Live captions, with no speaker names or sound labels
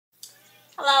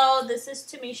Hello, this is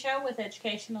Temisha with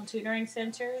Educational Tutoring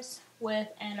Centers with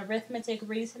an arithmetic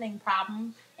reasoning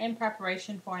problem in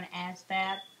preparation for an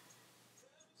Asvab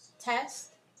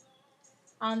test.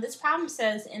 This problem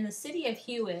says, in the city of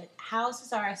Hewitt,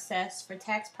 houses are assessed for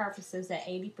tax purposes at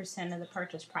 80% of the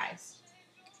purchase price.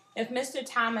 If Mr.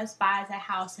 Thomas buys a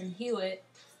house in Hewitt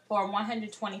for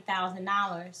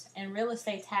 $120,000 and real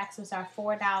estate taxes are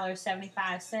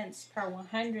 $4.75 per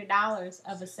 $100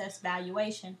 of assessed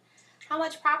valuation, how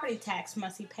much property tax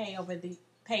must he pay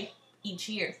each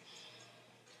year?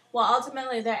 Well,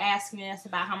 ultimately, they're asking us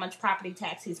about how much property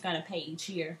tax he's going to pay each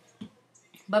year.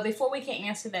 But before we can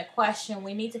answer that question,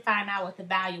 we need to find out what the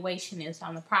valuation is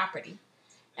on the property.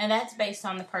 And that's based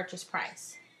on the purchase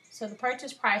price. So the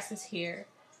purchase price is here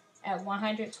at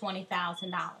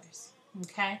 $120,000.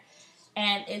 Okay?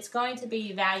 And it's going to be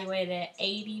evaluated at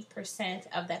 80%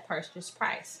 of that purchase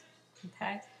price.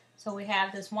 Okay? So we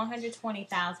have this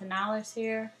 $120,000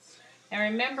 here. And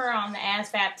remember, on the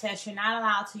Asvab test, you're not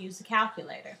allowed to use a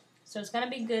calculator. So it's going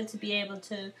to be good to be able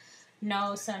to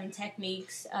know some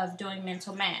techniques of doing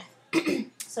mental math.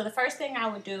 So the first thing I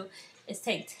would do is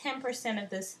take 10%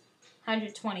 of this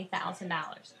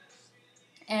 $120,000.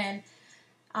 And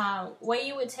way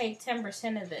you would take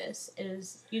 10% of this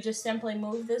is you just simply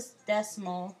move this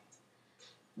decimal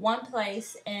one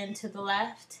place and to the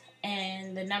left,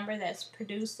 and the number that's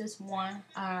produced is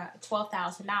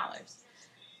 $12,000.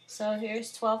 So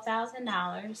here's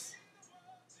 $12,000,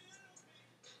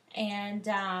 and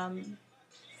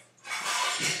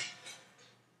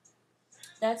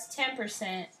that's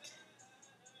 10%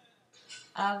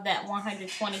 of that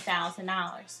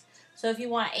 $120,000. So if you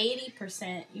want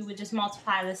 80%, you would just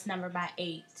multiply this number by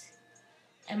 8.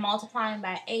 And multiplying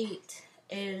by 8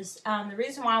 is, the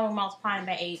reason why we're multiplying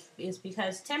by 8 is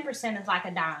because 10% is like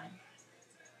a dime.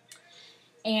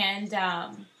 And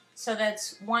so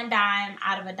that's one dime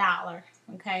out of $1.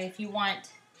 Okay, if you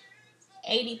want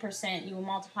 80%, you will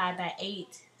multiply by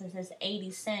 8, because that's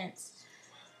 80 cents.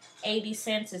 80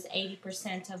 cents is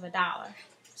 80% of $1.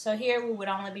 So here we would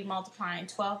only be multiplying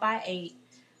 12 by 8,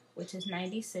 which is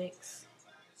 96.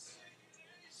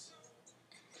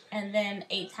 And then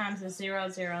 8 times is 0,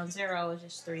 0, 0 is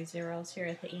just 3 zeros here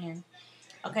at the end.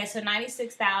 Okay, so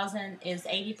 96,000 is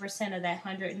 80% of that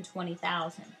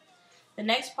 120,000. The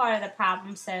next part of the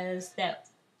problem says that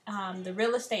the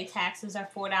real estate taxes are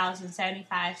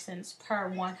 $4.75 per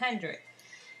 100.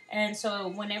 And so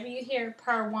whenever you hear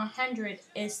per 100,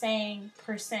 it's saying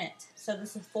percent. So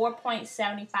this is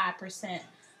 4.75%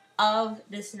 of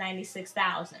this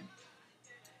 96,000.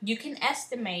 You can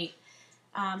estimate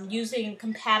using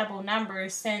compatible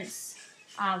numbers, since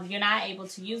you're not able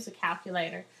to use a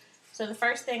calculator. So the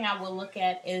first thing I will look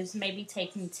at is maybe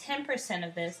taking 10%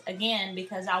 of this, again,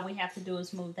 because all we have to do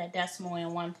is move that decimal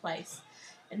in one place.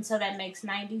 And so that makes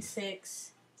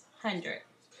 9,600.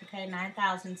 Okay,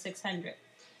 9,600.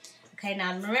 Okay,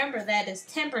 now remember that is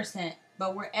 10%,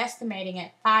 but we're estimating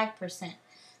at 5%.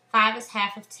 5 is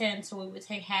half of 10, so we would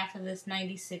take half of this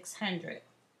 9,600.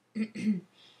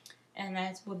 And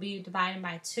that would be divided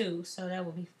by 2, so that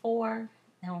will be 4.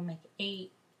 That will make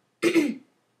 8.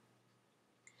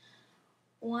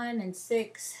 1 and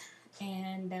 6,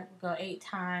 and that will go 8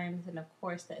 times, and of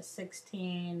course that's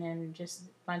 16, and just a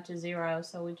bunch of zeros,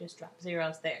 so we just drop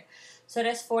zeros there. So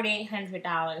that's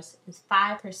 $4,800. It's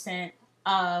 5%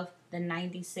 of the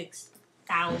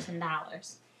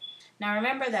 $96,000. Now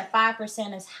remember that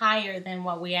 5% is higher than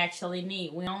what we actually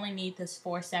need. We only need this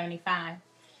 $475.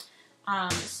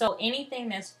 So anything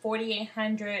that's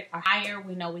 4,800 or higher,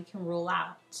 we know we can rule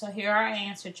out. So here are our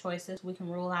answer choices. We can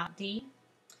rule out D,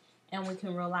 and we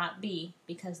can rule out B,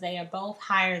 because they are both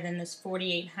higher than this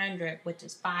 4,800, which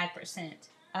is 5%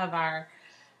 of our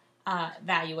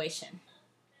valuation.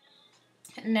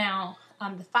 Now,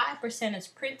 the 5% is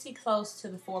pretty close to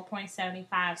the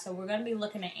 4.75, so we're going to be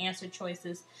looking at answer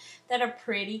choices that are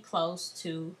pretty close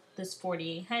to this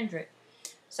 4,800.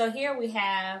 So here we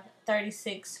have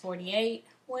 3648,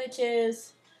 which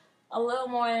is a little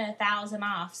more than 1,000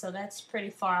 off, so that's pretty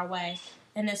far away.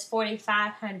 And this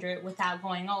 4,500, without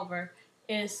going over,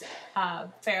 is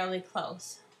fairly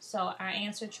close. So our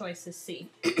answer choice is C.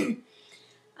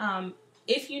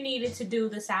 If you needed to do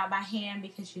this out by hand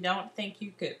because you don't think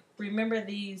you could remember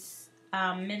these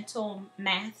mental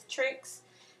math tricks,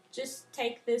 just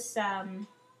take this,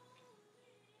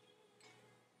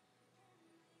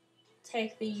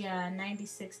 take the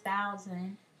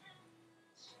 96,000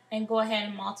 and go ahead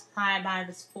and multiply by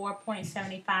this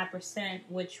 4.75%,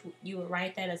 which you would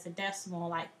write that as a decimal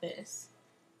like this.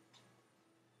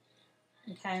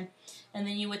 Okay, and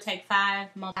then you would take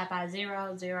 5, multiply by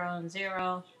 0, 0, and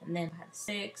 0, and then by the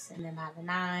 6, and then by the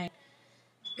 9,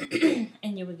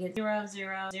 and you would get 0,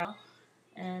 0, 0,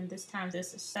 and this time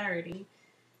this is 30,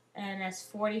 and that's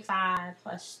 45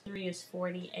 plus 3 is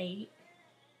 48.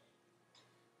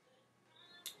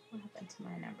 What happened to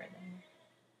my number there?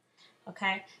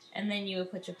 Okay, and then you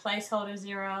would put your placeholder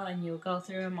 0, and you would go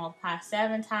through and multiply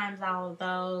 7 times all of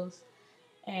those,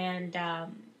 and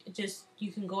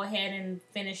you can go ahead and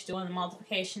finish doing the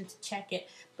multiplication to check it.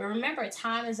 But remember,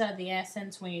 time is of the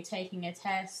essence when you're taking a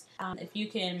test. If you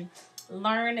can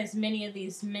learn as many of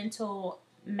these mental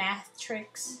math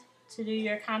tricks to do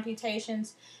your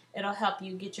computations, it'll help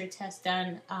you get your test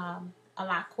done a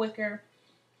lot quicker,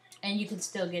 and you can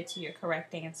still get to your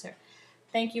correct answer.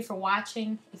 Thank you for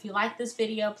watching. If you like this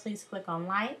video, please click on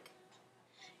like.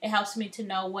 It helps me to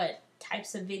know what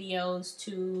types of videos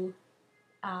to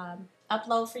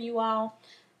upload for you all.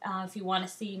 If you want to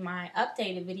see my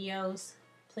updated videos,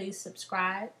 please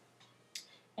subscribe.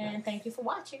 And thank you for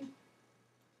watching.